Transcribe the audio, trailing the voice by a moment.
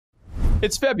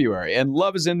It's February and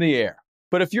love is in the air.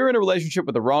 But if you're in a relationship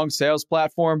with the wrong sales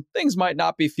platform, things might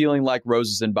not be feeling like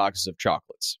roses and boxes of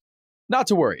chocolates. Not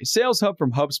to worry, Sales Hub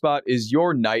from HubSpot is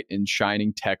your knight in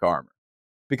shining tech armor.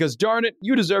 Because darn it,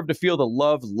 you deserve to feel the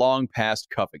love long past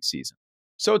cuffing season.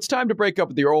 So it's time to break up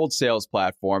with your old sales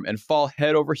platform and fall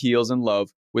head over heels in love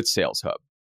with Sales Hub.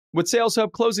 With Sales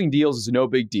Hub, closing deals is no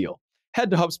big deal. Head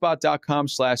to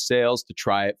HubSpot.com/sales to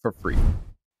try it for free.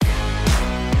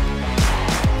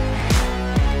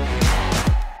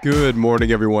 Good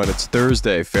morning, everyone. It's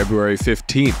Thursday, February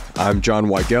 15th. I'm John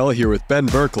Weigell here with Ben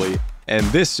Berkley, and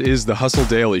this is the Hustle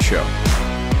Daily Show.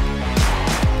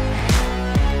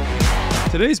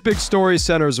 Today's big story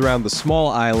centers around the small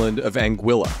island of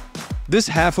Anguilla. This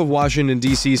half of Washington,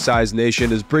 D.C. sized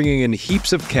nation is bringing in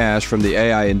heaps of cash from the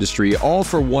AI industry, all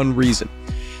for one reason.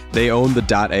 They own the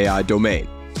 .ai domain.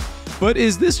 But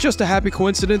is this just a happy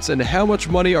coincidence, and how much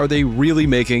money are they really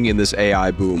making in this AI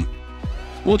boom?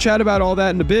 We'll chat about all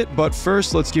that in a bit, but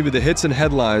first, let's give you the hits and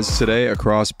headlines today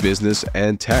across business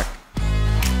and tech.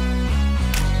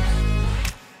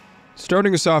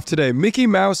 Starting us off today, Mickey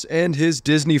Mouse and his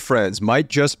Disney friends might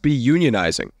just be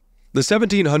unionizing. The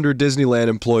 1,700 Disneyland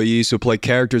employees who play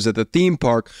characters at the theme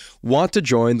park want to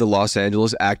join the Los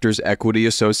Angeles Actors Equity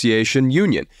Association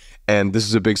union. And this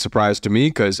is a big surprise to me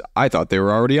because I thought they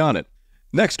were already on it.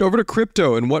 Next, over to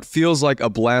crypto and what feels like a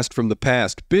blast from the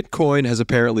past. Bitcoin has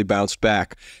apparently bounced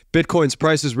back. Bitcoin's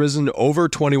price has risen over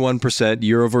 21%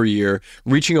 year over year,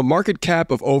 reaching a market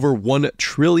cap of over $1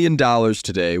 trillion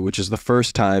today, which is the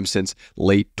first time since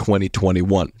late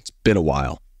 2021. It's been a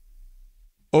while.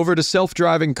 Over to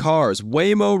self-driving cars.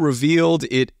 Waymo revealed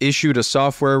it issued a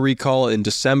software recall in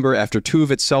December after two of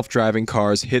its self-driving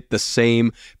cars hit the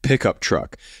same pickup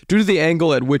truck. Due to the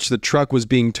angle at which the truck was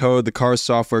being towed, the car's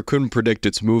software couldn't predict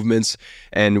its movements,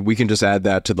 and we can just add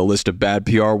that to the list of bad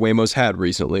PR Waymo's had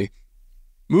recently.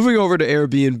 Moving over to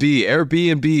Airbnb.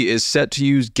 Airbnb is set to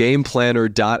use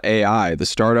GamePlanner.ai, the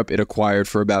startup it acquired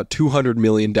for about $200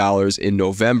 million in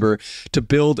November, to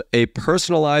build a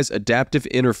personalized adaptive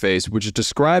interface, which is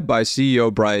described by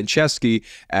CEO Brian Chesky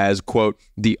as, quote,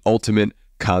 the ultimate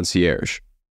concierge.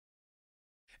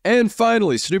 And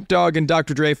finally, Snoop Dogg and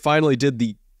Dr. Dre finally did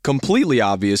the completely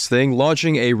obvious thing,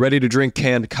 launching a ready-to-drink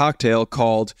canned cocktail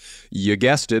called, you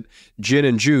guessed it, Gin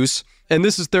and Juice. And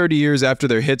this is 30 years after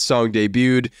their hit song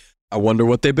debuted. I wonder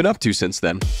what they've been up to since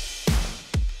then.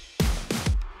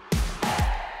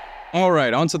 All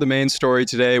right, on to the main story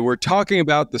today. We're talking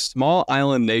about the small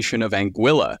island nation of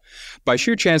Anguilla. By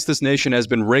sheer chance, this nation has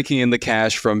been raking in the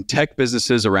cash from tech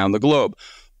businesses around the globe.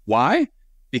 Why?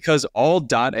 Because all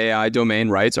 .ai domain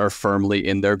rights are firmly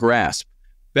in their grasp.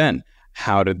 Ben,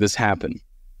 how did this happen?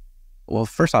 Well,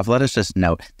 first off, let us just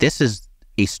note, this is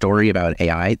a story about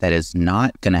AI that is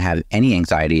not going to have any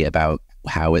anxiety about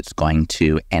how it's going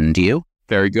to end you.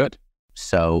 Very good.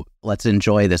 So let's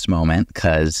enjoy this moment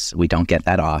because we don't get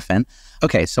that often.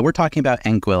 Okay, so we're talking about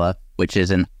Anguilla, which is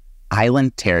an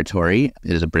island territory.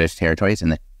 It is a British territory. It's in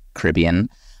the Caribbean.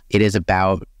 It is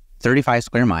about 35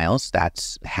 square miles.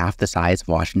 That's half the size of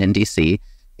Washington, D.C.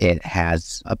 It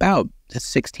has about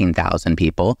 16,000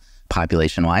 people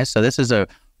population-wise. So this is a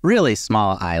really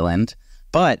small island,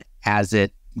 but as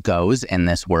it goes in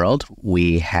this world,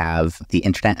 we have the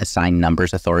Internet Assigned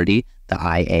Numbers Authority, the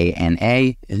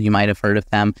IANA. You might have heard of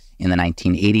them. In the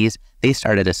 1980s, they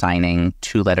started assigning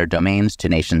two-letter domains to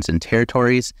nations and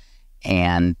territories.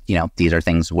 And, these are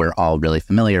things we're all really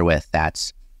familiar with.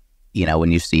 That's,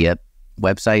 when you see a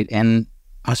website in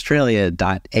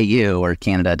Australia.au or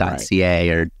Canada.ca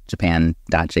or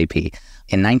Japan.jp.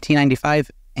 In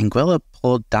 1995, Anguilla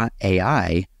pulled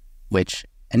 .ai, which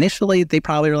initially, they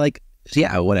probably were like,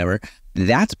 yeah, whatever.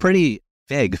 That's pretty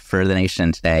big for the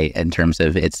nation today in terms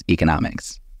of its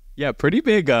economics. Yeah, pretty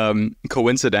big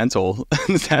coincidental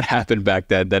that happened back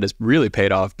then that has really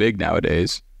paid off big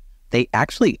nowadays. They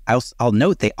actually, I'll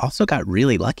note, they also got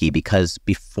really lucky because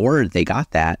before they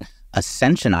got that,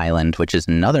 Ascension Island, which is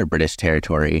another British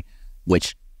territory,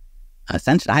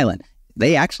 Ascension Island,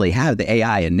 they actually have the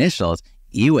AI initials.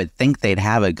 You would think they'd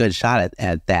have a good shot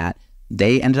at that.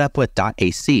 They ended up with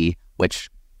 .ac, which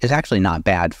is actually not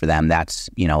bad for them. That's,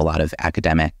 a lot of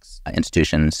academics,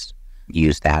 institutions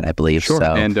use that, I believe. Sure,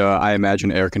 so, and I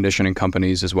imagine air conditioning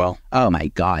companies as well. Oh my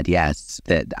God, yes.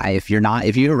 If you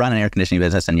run an air conditioning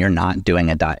business and you're not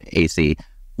doing a .ac,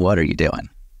 what are you doing?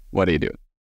 What are you doing?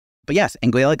 But yes,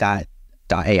 Anguilla got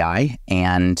 .ai,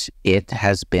 and it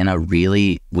has been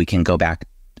we can go back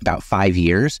about 5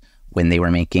 years when they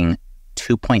were making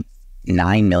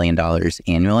 $2.9 million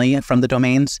annually from the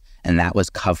domains, and that was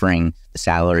covering the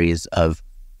salaries of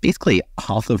basically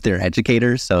all of their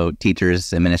educators, so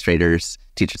teachers, administrators,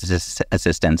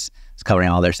 assistants, is covering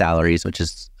all their salaries, which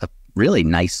is a really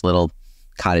nice little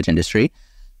cottage industry.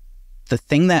 The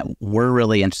thing that we're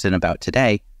really interested about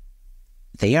today,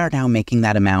 they are now making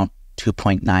that amount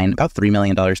 2.9, about $3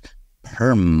 million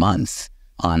per month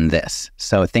on this.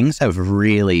 So things have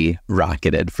really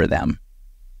rocketed for them.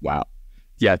 Wow.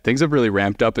 Yeah, things have really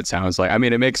ramped up, it sounds like. I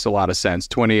mean, it makes a lot of sense.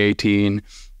 2018,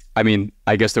 I mean,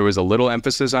 I guess there was a little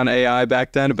emphasis on AI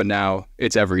back then, but now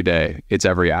it's every day. It's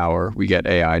every hour. We get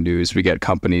AI news. We get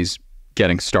companies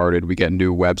getting started. We get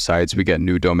new websites. We get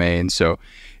new domains. So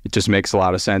it just makes a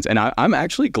lot of sense. And I'm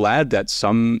actually glad that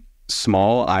some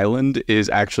small island is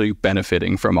actually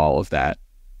benefiting from all of that.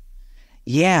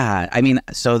 Yeah. I mean,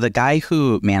 so the guy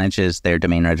who manages their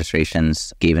domain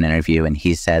registrations gave an interview, and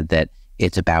he said that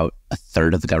it's about a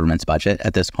third of the government's budget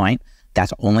at this point.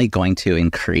 That's only going to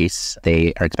increase.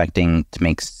 They are expecting to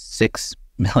make $6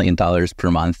 million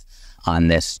per month on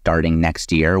this starting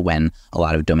next year when a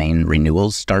lot of domain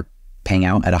renewals start paying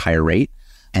out at a higher rate.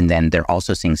 And then they're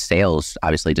also seeing sales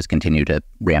obviously just continue to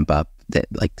ramp up. That,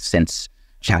 like, since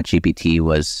ChatGPT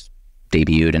was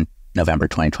debuted in November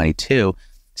 2022,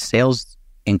 sales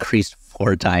increased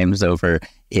 4 times over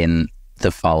in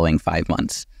the following 5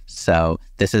 months. So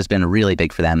this has been really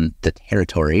big for them. The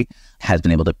territory has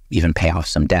been able to even pay off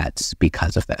some debts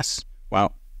because of this.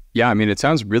 Wow. Yeah, I mean, it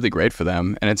sounds really great for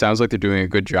them. And it sounds like they're doing a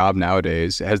good job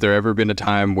nowadays. Has there ever been a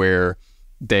time where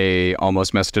they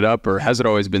almost messed it up, or has it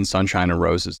always been sunshine and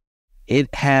roses?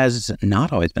 It has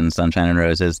not always been sunshine and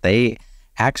roses. They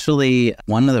actually,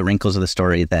 one of the wrinkles of the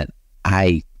story that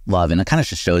I love, and it kind of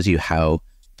just shows you how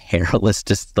perilous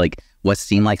just like what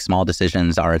seemed like small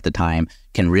decisions are at the time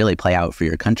can really play out for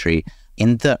your country.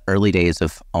 In the early days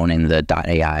of owning the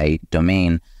 .ai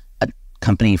domain, a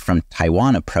company from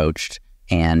Taiwan approached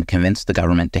and convinced the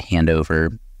government to hand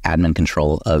over admin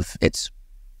control of its,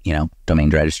 domain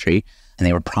registry. And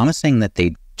they were promising that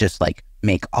they'd just like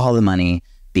make all the money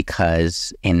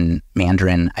because in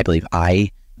Mandarin, I believe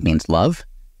I means love.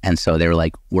 And so they were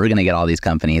like, we're going to get all these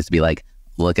companies to be like,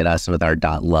 look at us with our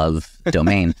 .love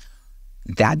domain.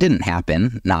 That didn't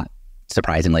happen, not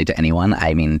surprisingly to anyone.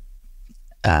 I mean,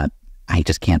 I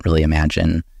just can't really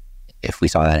imagine if we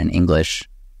saw that in English,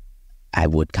 I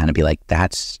would kind of be like,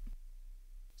 that's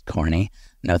corny.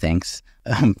 No thanks.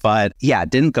 But yeah, it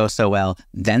didn't go so well.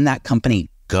 Then that company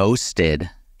ghosted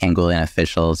Anguillan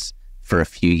officials for a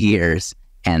few years,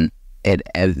 and it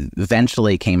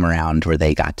eventually came around where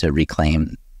they got to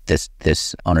reclaim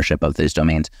this ownership of these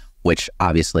domains, which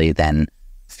obviously then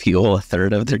fuel a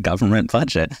third of their government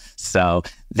budget. So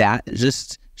that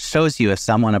just shows you if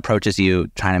someone approaches you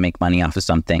trying to make money off of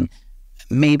something,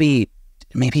 maybe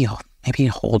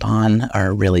hold on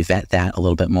or really vet that a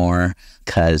little bit more,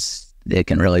 because it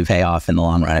can really pay off in the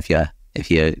long run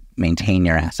if you maintain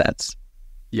your assets.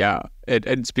 Yeah.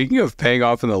 And speaking of paying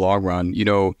off in the long run,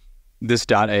 this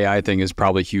 .ai thing is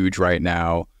probably huge right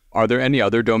now. Are there any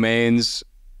other domains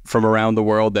from around the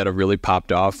world that have really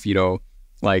popped off?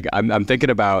 Like I'm thinking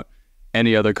about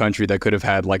any other country that could have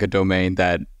had like a domain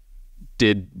that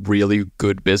did really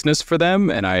good business for them,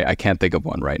 and I can't think of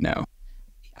one right now.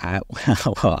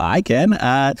 Well, I can.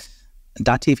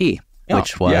 .tv,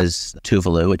 which was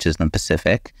Tuvalu, which is in the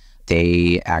Pacific.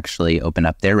 They actually opened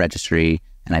up their registry,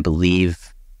 and I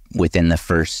believe within the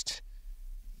first,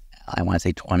 I want to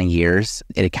say 20 years,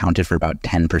 it accounted for about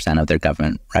 10% of their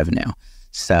government revenue.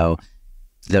 So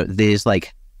these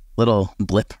like little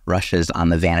blip rushes on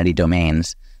the vanity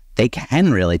domains, they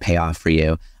can really pay off for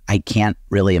you. I can't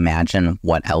really imagine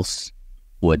what else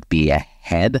would be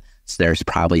ahead. So there's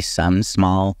probably some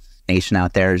small nation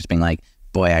out there just being like,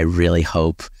 boy, I really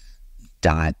hope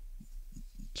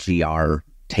 .gr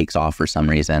takes off for some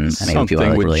reason. And maybe people are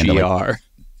like really into like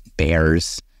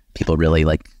bears. People really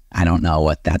like, I don't know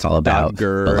what that's all about.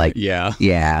 But like,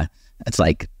 yeah, it's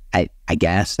like, I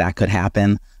guess that could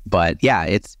happen. But yeah,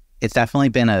 it's definitely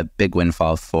been a big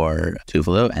windfall for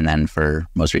Tuvalu, and then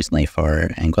most recently for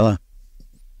Anguilla.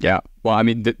 Yeah. Well, I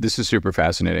mean, this is super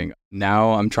fascinating.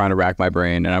 Now I'm trying to rack my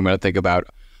brain, and I'm going to think about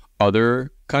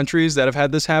other countries that have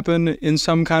had this happen in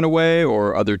some kind of way,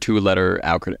 or other 2-letter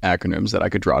acronyms that I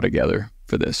could draw together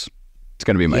for this. It's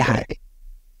going to be my day.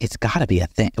 It's got to be a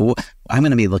thing. I'm going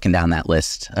to be looking down that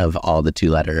list of all the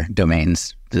 2-letter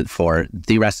domains for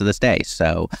the rest of this day.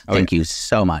 So thank you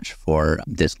so much for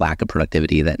this lack of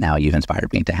productivity that now you've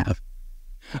inspired me to have.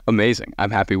 Amazing.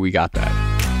 I'm happy we got that.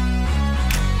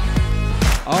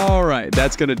 All right.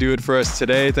 That's going to do it for us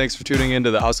today. Thanks for tuning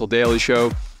into the Hustle Daily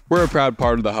Show. We're a proud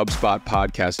part of the HubSpot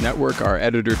podcast network. Our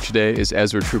editor today is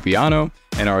Ezra Trupiano,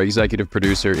 and our executive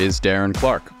producer is Darren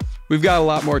Clarke. We've got a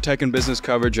lot more tech and business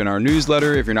coverage in our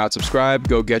newsletter. If you're not subscribed,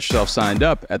 go get yourself signed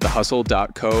up at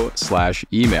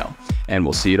thehustle.co/email. And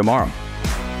we'll see you tomorrow.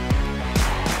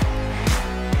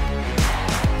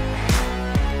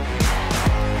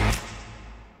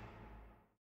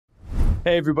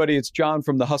 Hey, everybody, it's John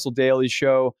from the Hustle Daily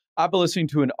Show. I've been listening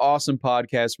to an awesome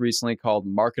podcast recently called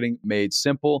Marketing Made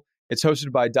Simple. It's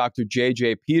hosted by Dr.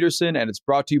 J.J. Peterson, and it's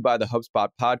brought to you by the HubSpot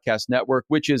Podcast Network,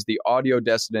 which is the audio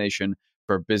destination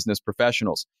for business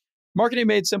professionals. Marketing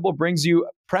Made Simple brings you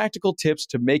practical tips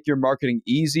to make your marketing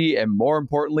easy and, more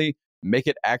importantly, make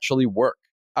it actually work.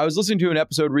 I was listening to an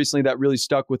episode recently that really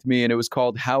stuck with me, and it was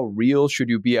called How Real Should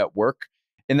You Be at Work?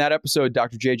 In that episode,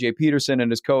 Dr. J.J. Peterson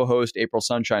and his co-host, April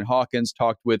Sunshine Hawkins,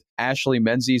 talked with Ashley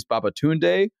Menzies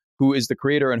Babatunde, who is the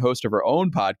creator and host of her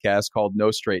own podcast called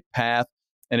No Straight Path,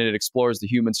 and it explores the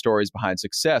human stories behind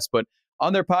success. But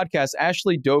on their podcast,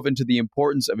 Ashley dove into the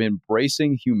importance of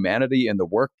embracing humanity in the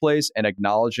workplace and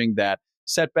acknowledging that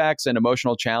setbacks and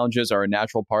emotional challenges are a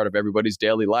natural part of everybody's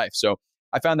daily life. So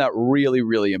I found that really,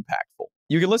 really impactful.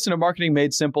 You can listen to Marketing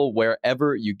Made Simple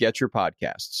wherever you get your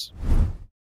podcasts.